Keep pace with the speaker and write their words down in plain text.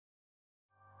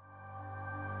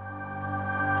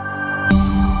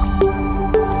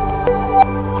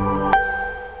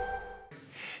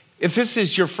If this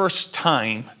is your first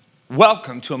time,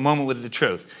 welcome to A Moment with the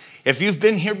Truth. If you've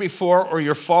been here before or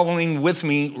you're following with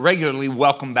me regularly,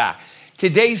 welcome back.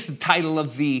 Today's the title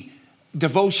of the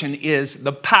devotion is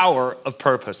The Power of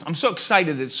Purpose. I'm so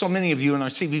excited that so many of you in our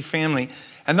CV family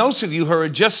and those of you who are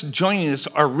just joining us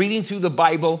are reading through the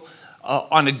Bible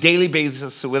on a daily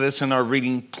basis with us in our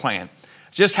reading plan.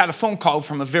 Just had a phone call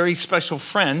from a very special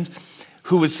friend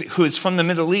who is from the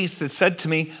Middle East that said to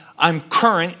me, I'm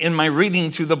current in my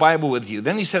reading through the Bible with you.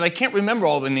 Then he said, I can't remember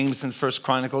all the names in 1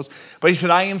 Chronicles, but he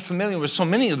said, I am familiar with so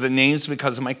many of the names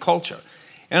because of my culture.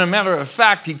 And a matter of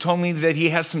fact, he told me that he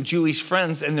has some Jewish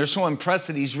friends and they're so impressed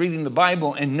that he's reading the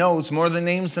Bible and knows more of the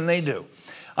names than they do.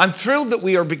 I'm thrilled that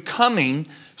we are becoming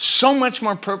so much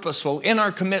more purposeful in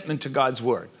our commitment to God's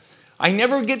Word. I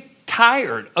never get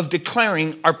tired of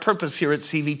declaring our purpose here at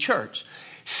CV Church.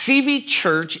 CV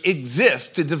Church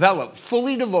exists to develop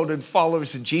fully devoted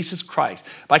followers of Jesus Christ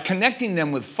by connecting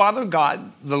them with Father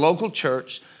God, the local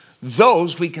church,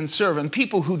 those we can serve, and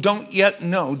people who don't yet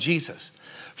know Jesus.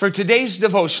 For today's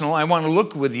devotional, I want to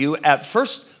look with you at 1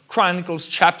 Chronicles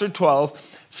chapter 12,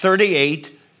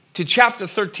 38 to chapter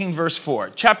 13, verse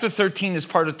 4. Chapter 13 is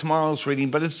part of tomorrow's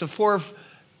reading, but it's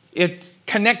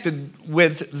connected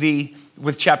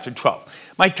with chapter 12.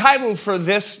 My title for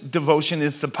this devotion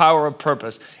is The Power of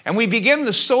Purpose. And we begin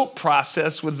the SOAP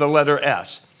process with the letter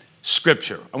S,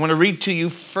 Scripture. I want to read to you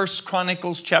 1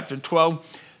 Chronicles chapter 12,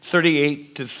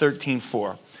 38 to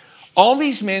 13:4. All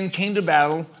these men came to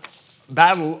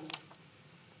battle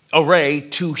array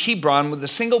to Hebron with the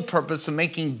single purpose of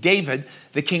making David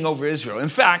the king over Israel. In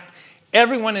fact,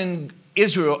 everyone in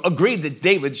Israel agreed that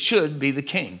David should be the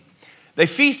king. They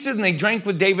feasted and they drank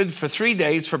with David for 3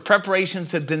 days, for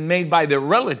preparations had been made by their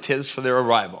relatives for their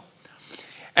arrival.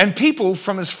 And people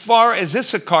from as far as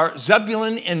Issachar,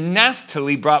 Zebulun, and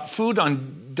Naphtali brought food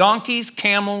on donkeys,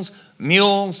 camels,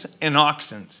 mules, and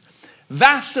oxen.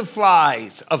 Vast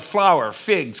supplies of flour,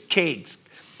 figs, cakes,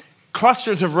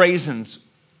 clusters of raisins,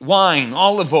 wine,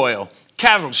 olive oil,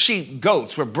 cattle, sheep,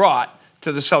 goats were brought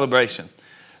to the celebration.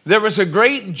 There was a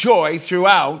great joy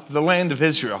throughout the land of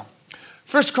Israel.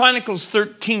 1 Chronicles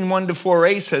 13,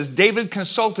 1-4a says, David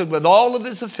consulted with all of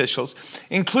his officials,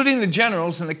 including the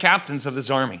generals and the captains of his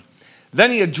army.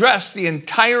 Then he addressed the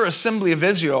entire assembly of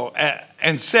Israel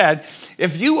and said,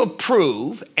 if you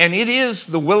approve, and it is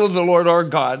the will of the Lord our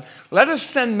God, let us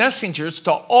send messengers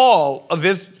to all of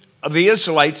the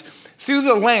Israelites through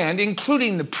the land,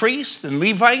 including the priests and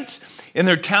Levites in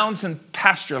their towns and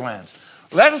pasture lands.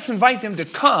 Let us invite them to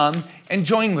come and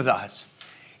join with us.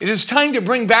 It is time to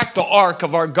bring back the ark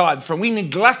of our God, for we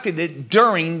neglected it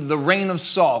during the reign of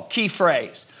Saul. Key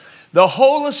phrase. The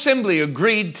whole assembly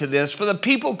agreed to this, for the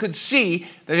people could see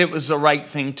that it was the right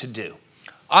thing to do.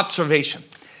 Observation.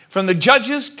 From the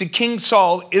judges to King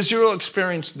Saul, Israel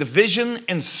experienced division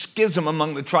and schism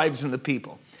among the tribes and the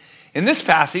people. In this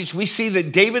passage, we see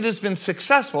that David has been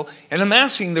successful in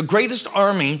amassing the greatest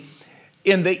army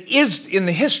in the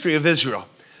history of Israel.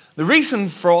 The reason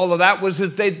for all of that was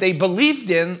that they believed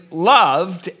in,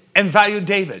 loved, and valued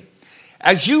David.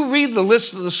 As you read the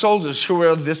list of the soldiers who were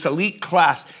of this elite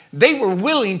class, they were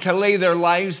willing to lay their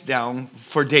lives down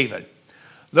for David.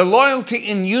 The loyalty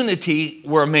and unity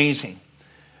were amazing.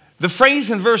 The phrase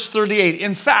in verse 38,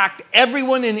 in fact,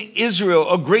 everyone in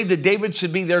Israel agreed that David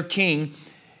should be their king,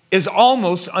 is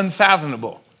almost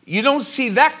unfathomable. You don't see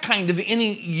that kind of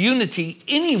any unity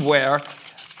anywhere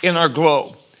in our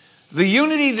globe. The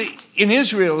unity in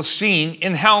Israel is seen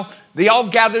in how they all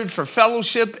gathered for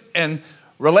fellowship and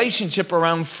relationship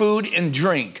around food and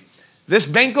drink. This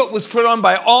banquet was put on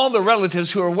by all the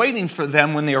relatives who were waiting for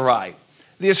them when they arrived.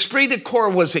 The esprit de corps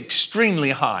was extremely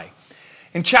high.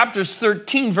 In chapters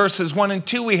 13, verses 1 and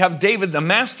 2, we have David, the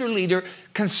master leader,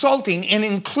 consulting and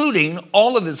including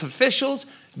all of his officials,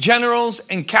 generals,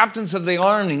 and captains of the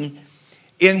army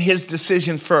in his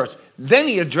decision first. Then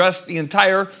he addressed the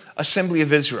entire assembly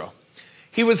of Israel.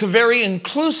 He was a very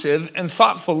inclusive and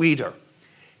thoughtful leader.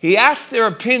 He asked their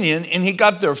opinion and he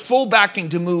got their full backing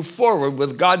to move forward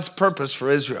with God's purpose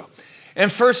for Israel. In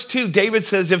verse 2, David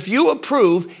says, if you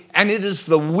approve, and it is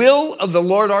the will of the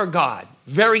Lord our God,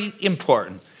 very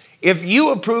important. If you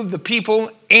approve the people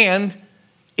and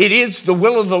it is the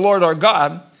will of the Lord our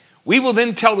God, we will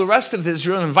then tell the rest of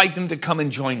Israel and invite them to come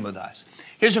and join with us.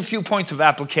 Here's a few points of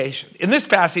application. In this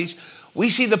passage, we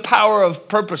see the power of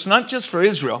purpose, not just for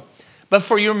Israel, but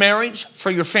for your marriage,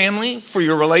 for your family, for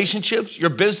your relationships, your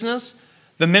business,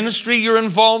 the ministry you're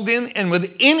involved in, and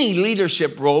with any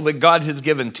leadership role that God has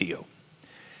given to you.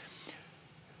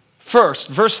 First,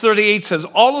 verse 38 says,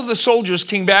 all of the soldiers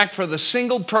came back for the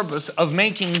single purpose of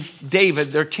making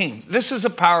David their king. This is a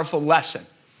powerful lesson.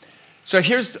 So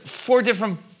here's 4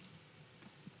 different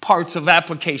parts of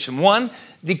application. 1,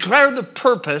 declare the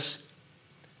purpose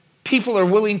people are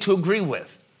willing to agree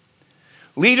with.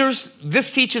 Leaders,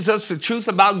 this teaches us the truth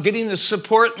about getting the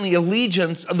support and the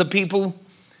allegiance of the people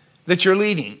that you're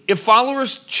leading. If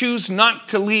followers choose not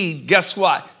to lead, guess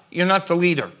what? You're not the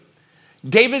leader.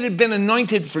 David had been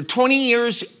anointed for 20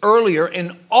 years earlier,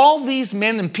 and all these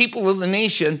men and people of the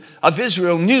nation of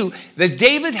Israel knew that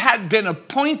David had been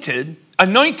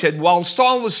anointed while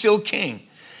Saul was still king.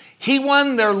 He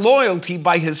won their loyalty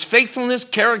by his faithfulness,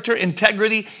 character,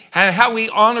 integrity, and how he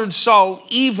honored Saul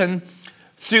even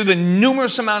through the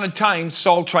numerous amount of times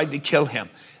Saul tried to kill him.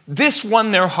 This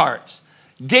won their hearts.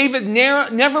 David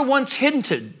never once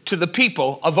hinted to the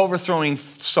people of overthrowing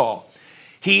Saul.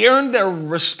 He earned their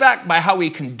respect by how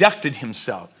he conducted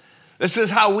himself. This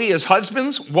is how we as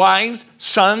husbands, wives,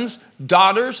 sons,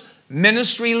 daughters,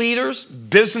 ministry leaders,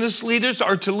 business leaders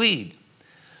are to lead.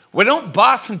 We don't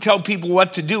boss and tell people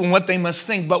what to do and what they must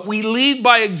think, but we lead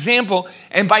by example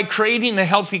and by creating a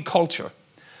healthy culture.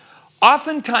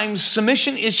 Oftentimes,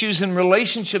 submission issues in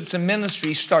relationships and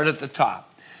ministry start at the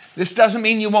top. This doesn't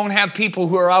mean you won't have people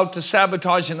who are out to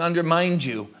sabotage and undermine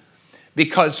you,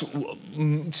 because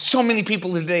so many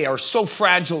people today are so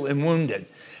fragile and wounded.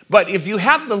 But if you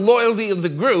have the loyalty of the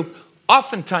group,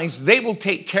 oftentimes they will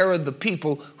take care of the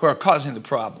people who are causing the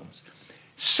problems.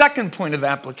 Second point of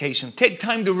application, take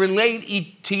time to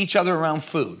relate to each other around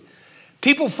food.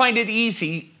 People find it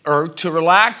easier to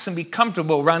relax and be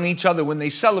comfortable around each other when they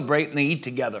celebrate and they eat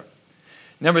together.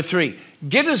 Number 3,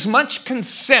 get as much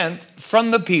consent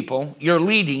from the people you're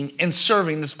leading and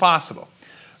serving as possible.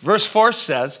 Verse 4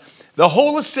 says, the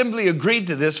whole assembly agreed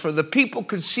to this, for the people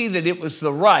could see that it was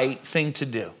the right thing to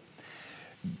do.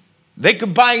 They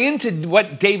could buy into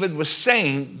what David was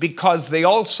saying because they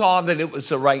all saw that it was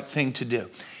the right thing to do.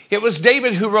 It was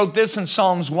David who wrote this in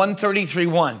Psalms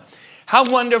 133:1. How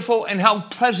wonderful and how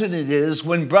pleasant it is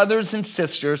when brothers and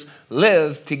sisters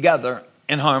live together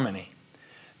in harmony.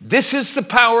 This is the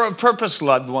power of purpose,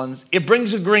 loved ones. It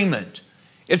brings agreement.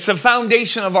 It's the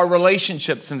foundation of our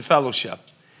relationships and fellowship.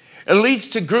 It leads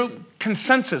to group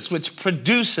consensus, which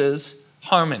produces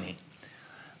harmony.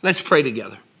 Let's pray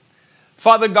together.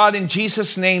 Father God, in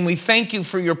Jesus' name, we thank you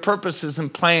for your purposes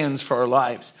and plans for our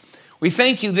lives. We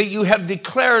thank you that you have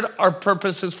declared our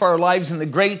purposes for our lives in the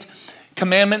Great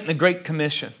Commandment and the Great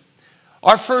Commission.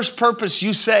 Our first purpose,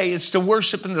 you say, is to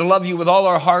worship and to love you with all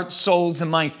our hearts, souls,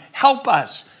 and minds. Help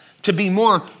us to be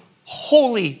more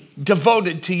wholly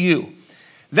devoted to you.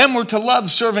 Then we're to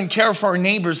love, serve, and care for our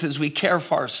neighbors as we care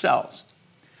for ourselves.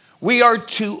 We are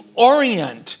to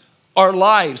orient our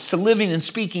lives to living and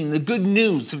speaking the good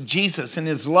news of Jesus and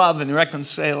his love and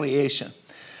reconciliation.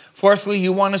 Fourthly,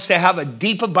 you want us to have a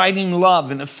deep, abiding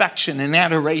love and affection and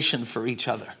adoration for each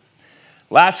other.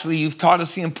 Lastly, you've taught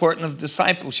us the importance of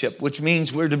discipleship, which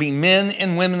means we're to be men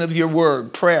and women of your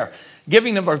word, prayer,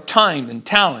 giving of our time and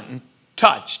talent and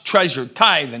touch, treasure,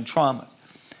 tithe, and trauma.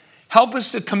 Help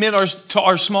us to commit to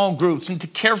our small groups and to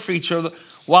care for each other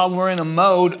while we're in a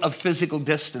mode of physical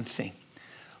distancing.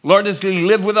 Lord, as we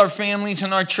live with our families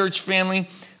and our church family,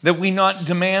 that we not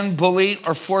demand, bully,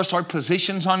 or force our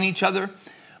positions on each other,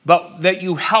 but that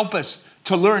you help us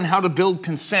to learn how to build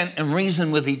consent and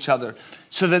reason with each other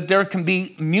so that there can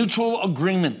be mutual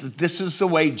agreement that this is the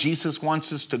way Jesus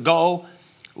wants us to go,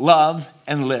 love,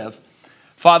 and live.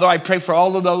 Father, I pray for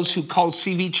all of those who call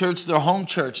CV Church their home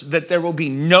church, that there will be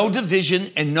no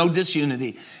division and no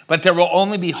disunity, but there will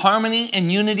only be harmony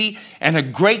and unity and a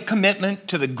great commitment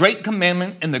to the Great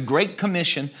Commandment and the Great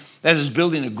Commission that is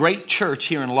building a great church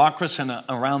here in Locris and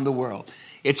around the world.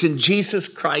 It's in Jesus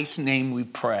Christ's name we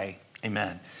pray.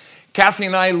 Amen. Kathy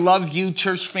and I love you,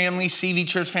 church family, CV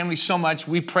Church family, so much.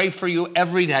 We pray for you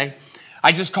every day.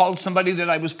 I just called somebody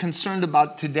that I was concerned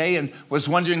about today and was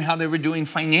wondering how they were doing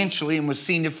financially and was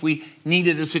seeing if we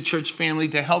needed as a church family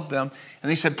to help them. And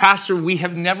they said, Pastor, we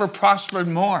have never prospered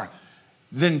more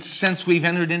than since we've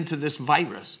entered into this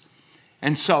virus.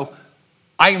 And so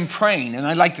I am praying, and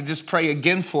I'd like to just pray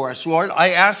again for us. Lord,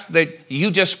 I ask that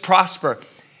you just prosper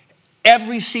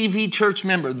every CV Church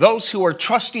member, those who are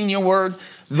trusting your word,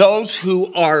 those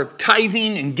who are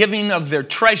tithing and giving of their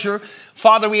treasure.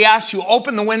 Father, we ask you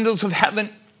open the windows of heaven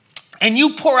and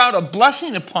you pour out a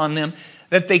blessing upon them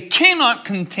that they cannot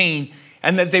contain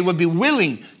and that they would be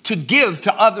willing to give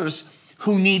to others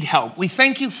who need help. We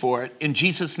thank you for it. In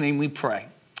Jesus' name we pray.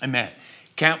 Amen.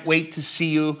 Can't wait to see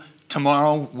you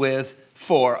tomorrow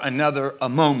for another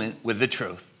moment with the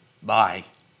truth. Bye.